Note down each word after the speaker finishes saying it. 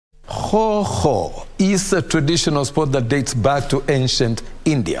Kho-Kho is a traditional sport that dates back to ancient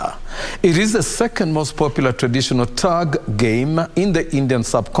India. It is the second most popular traditional tag game in the Indian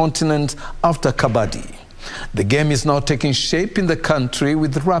subcontinent after kabaddi. The game is now taking shape in the country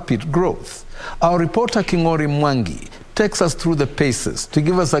with rapid growth. Our reporter King'ori Mwangi takes us through the paces to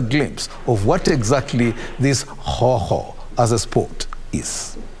give us a glimpse of what exactly this Kho-Kho as a sport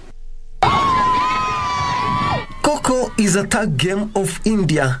is. Kho-Kho is a tag game of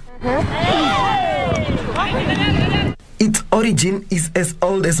India. Its origin is as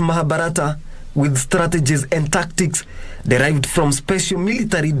old as Mahabharata, with strategies and tactics derived from special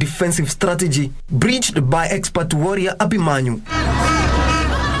military defensive strategy bridged by expert warrior Abhimanyu.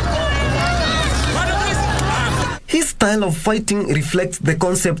 His style of fighting reflects the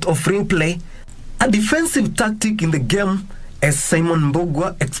concept of ring play, a defensive tactic in the game, as Simon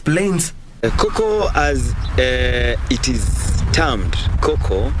Mbogwa explains. Kho-Kho, as it is termed,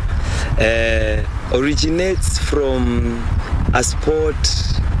 Kho-Kho, originates from a sport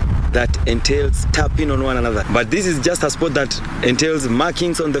that entails tapping on one another. But this is just a sport that entails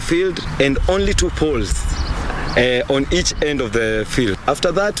markings on the field and only two poles on each end of the field.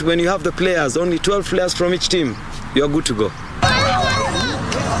 After that, when you have the players, only 12 players from each team, you are good to go.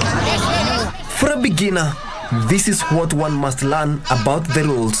 For a beginner, this is what one must learn about the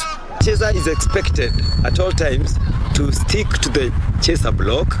rules. Chaser is expected at all times to stick to the chaser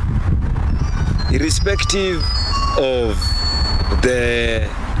block, irrespective of the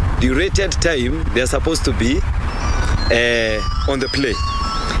durated time they are supposed to be on the play.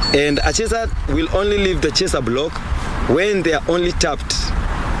 And a chaser will only leave the chaser block when they are only tapped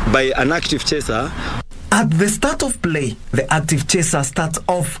by an active chaser. At the start of play, the active chaser starts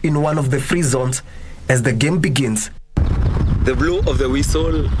off in one of the free zones as the game begins. The blow of the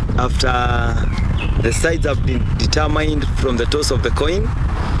whistle after the sides have been determined from the toss of the coin,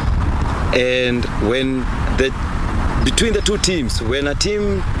 and when between the two teams, when a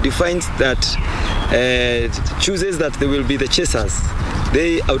team defines that chooses that they will be the chasers,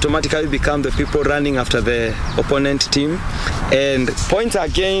 they automatically become the people running after the opponent team, and points are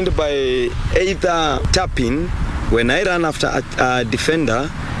gained by either tapping. When I run after a defender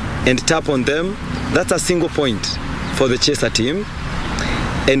and tap on them, that's a single point for the chaser team.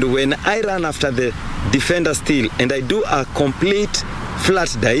 And when I run after the defender still and I do a complete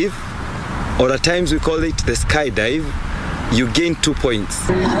flat dive, or at times we call it the sky dive, you gain 2 points.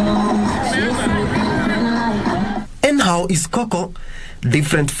 And how is Kho-Kho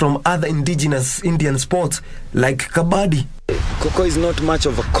different from other indigenous Indian sports like kabaddi? Kho-Kho is not much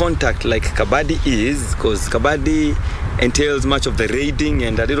of a contact like kabaddi is, because kabaddi entails much of the raiding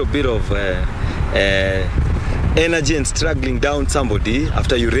and a little bit of energy and struggling down somebody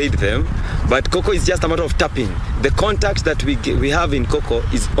after you raid them. But Kho-Kho is just a matter of tapping. The contact that we have in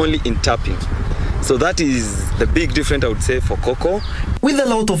Kho-Kho is only in tapping. So that is the big difference, I would say, for Kho-Kho. With a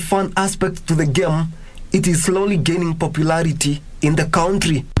lot of fun aspects to the game, it is slowly gaining popularity in the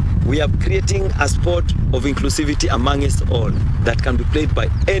country. We are creating a sport of inclusivity among us all that can be played by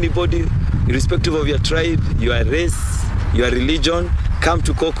anybody, irrespective of your tribe, your race, your religion. Come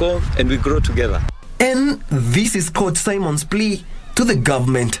to Kho-Kho and we grow together. And this is Coach Simon's plea to the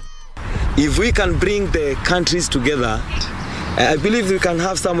government. If we can bring the countries together, I believe we can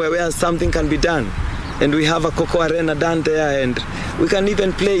have somewhere where something can be done. And we have a Kho-Kho arena down there, and we can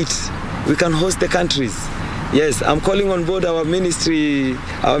even play it. We can host the countries. Yes, I'm calling on board our ministry,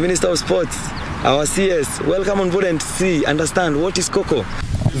 our Minister of Sports, our CS. Welcome on board and understand what is Kho-Kho.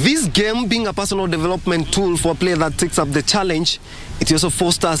 This game being a personal development tool for a player that takes up the challenge, it also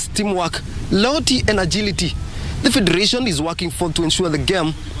fosters teamwork, loyalty and agility. The Federation is working forward to ensure the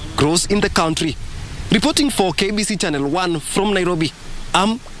game grows in the country. Reporting for KBC Channel 1 from Nairobi,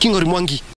 I'm King'ori Mwangi.